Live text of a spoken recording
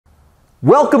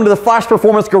Welcome to the Flash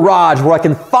Performance Garage, where I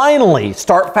can finally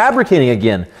start fabricating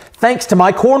again, thanks to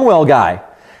my Cornwell guy.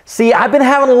 See, I've been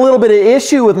having a little bit of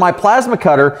issue with my plasma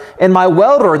cutter and my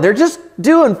welder, and they're just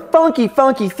doing funky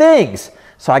things.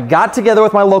 So I got together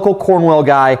with my local Cornwell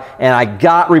guy and I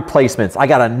got replacements. I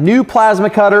got a new plasma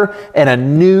cutter and a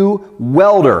new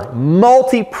welder,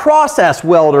 multi-process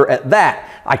welder at that.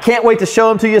 I can't wait to show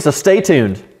them to you, so stay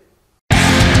tuned.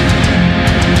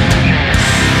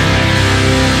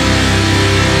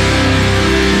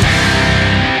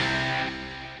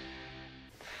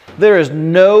 There is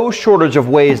no shortage of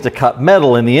ways to cut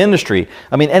metal in the industry.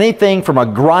 I mean, anything from a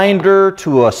grinder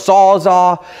to a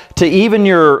sawzall to even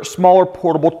your smaller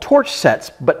portable torch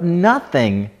sets, but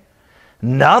nothing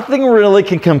really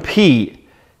can compete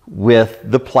with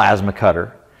the plasma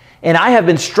cutter. And I have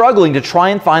been struggling to try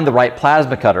and find the right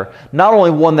plasma cutter, not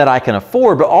only one that I can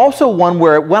afford, but also one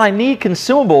where when I need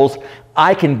consumables,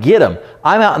 I can get them.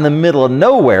 I'm out in the middle of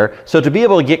nowhere, so to be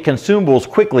able to get consumables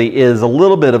quickly is a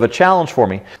little bit of a challenge for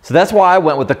me. So that's why I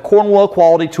went with the Cornwell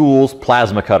Quality Tools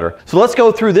plasma cutter. So let's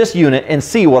go through this unit and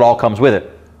see what all comes with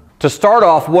it. To start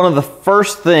off, one of the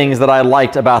first things that I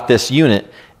liked about this unit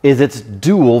is its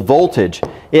dual voltage.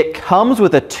 It comes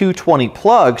with a 220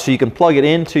 plug, so you can plug it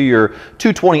into your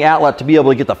 220 outlet to be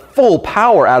able to get the full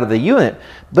power out of the unit.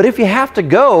 But if you have to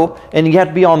go and you have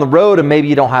to be on the road and maybe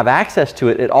you don't have access to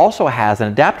it, it also has an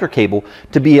adapter cable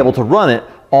to be able to run it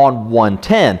on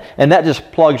 110. And that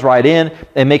just plugs right in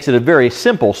and makes it a very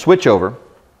simple switchover.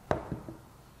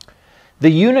 The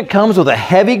unit comes with a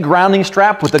heavy grounding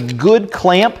strap with a good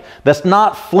clamp that's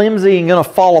not flimsy and going to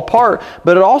fall apart,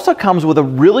 but it also comes with a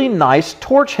really nice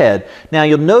torch head. Now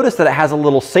you'll notice that it has a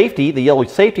little safety, the yellow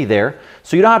safety there,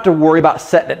 so you don't have to worry about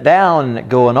setting it down and it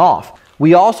going off.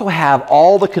 We also have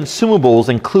all the consumables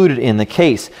included in the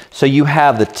case. So you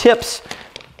have the tips,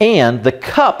 and the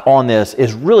cup on this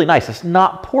is really nice. It's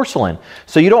not porcelain,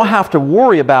 so you don't have to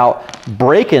worry about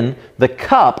breaking the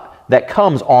cup that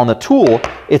comes on the tool.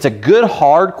 It's a good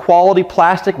hard quality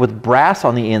plastic with brass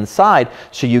on the inside,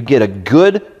 so you get a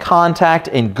good contact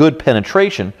and good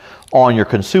penetration on your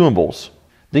consumables.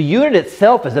 The unit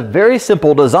itself is a very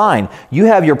simple design. You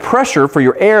have your pressure for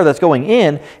your air that's going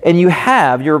in, and you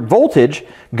have your voltage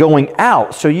going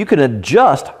out, so you can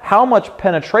adjust how much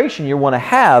penetration you want to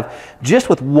have just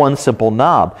with one simple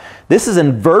knob. This is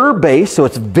inverter based, so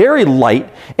it's very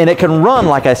light, and it can run,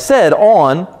 like I said,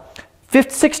 on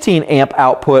 16 amp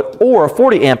output or a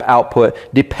 40 amp output,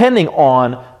 depending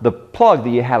on the plug that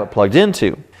you have it plugged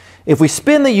into. If we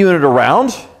spin the unit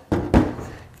around,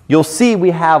 you'll see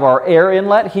we have our air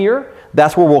inlet here.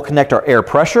 That's where we'll connect our air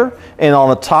pressure. And on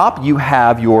the top, you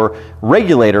have your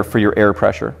regulator for your air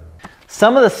pressure.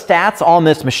 Some of the stats on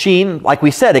this machine, like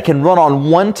we said, it can run on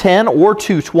 110 or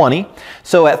 220.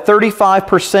 So at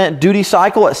 35% duty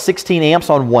cycle at 16 amps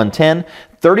on 110,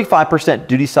 35%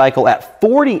 duty cycle at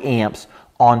 40 amps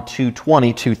on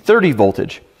 220, 230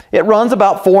 voltage. It runs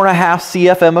about 4.5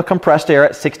 CFM of compressed air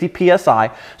at 60 PSI,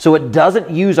 so it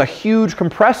doesn't use a huge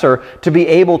compressor to be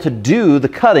able to do the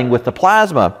cutting with the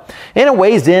plasma. And it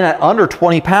weighs in at under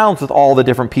 20 pounds with all the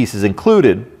different pieces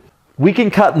included. We can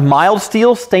cut mild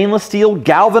steel, stainless steel,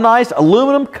 galvanized,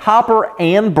 aluminum, copper,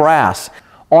 and brass.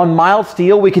 On mild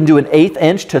steel, we can do an 1/8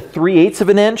 inch to 3/8 of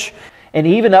an inch, and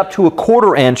even up to a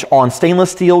 1/4 inch on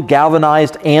stainless steel,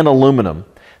 galvanized, and aluminum.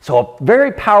 So a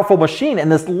very powerful machine in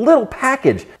this little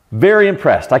package. Very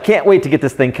impressed. I can't wait to get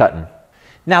this thing cutting.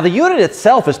 Now the unit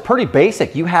itself is pretty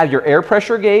basic. You have your air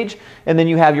pressure gauge, and then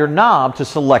you have your knob to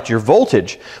select your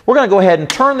voltage. We're going to go ahead and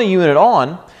turn the unit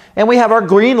on, and we have our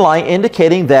green light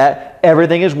indicating that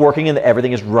everything is working and that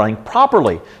everything is running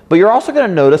properly. But you're also going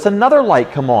to notice another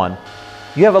light come on.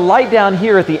 You have a light down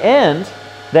here at the end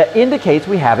that indicates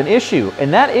we have an issue,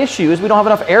 and that issue is we don't have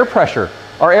enough air pressure.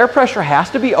 Our air pressure has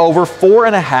to be over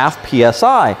 4.5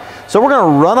 PSI. So we're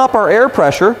going to run up our air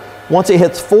pressure. Once it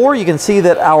hits 4, you can see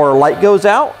that our light goes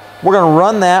out. We're going to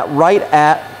run that right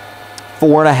at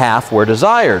 4.5 where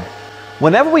desired.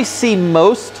 Whenever we see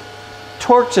most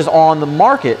torches on the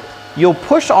market, you'll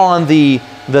push on the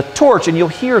torch and you'll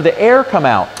hear the air come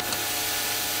out.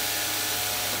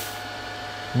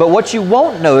 But what you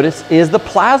won't notice is the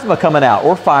plasma coming out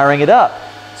or firing it up.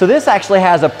 So this actually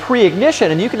has a pre-ignition,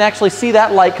 and you can actually see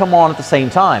that light come on at the same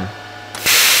time.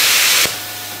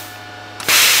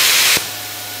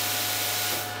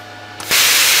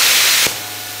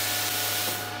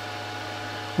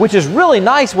 Which is really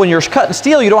nice when you're cutting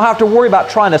steel. You don't have to worry about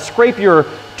trying to scrape your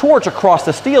torch across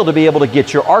the steel to be able to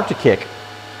get your arc to kick.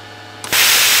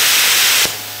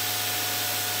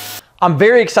 I'm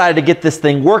very excited to get this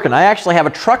thing working. I actually have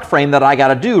a truck frame that I got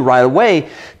to do right away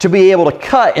to be able to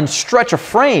cut and stretch a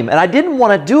frame. And I didn't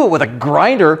want to do it with a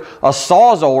grinder, a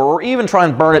Sawzall, or even try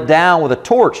and burn it down with a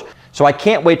torch. So I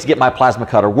can't wait to get my plasma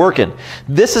cutter working.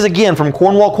 This is again from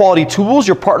Cornwell Quality Tools.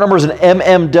 Your part number is an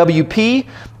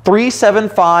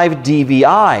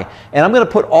MMWP375DVI. And I'm going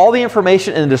to put all the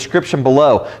information in the description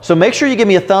below. So make sure you give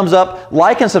me a thumbs up,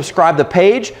 like and subscribe to the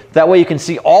page. That way you can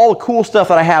see all the cool stuff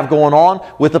that I have going on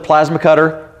with the plasma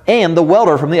cutter and the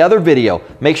welder from the other video.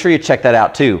 Make sure you check that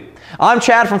out too. I'm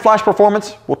Chad from Flash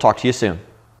Performance. We'll talk to you soon.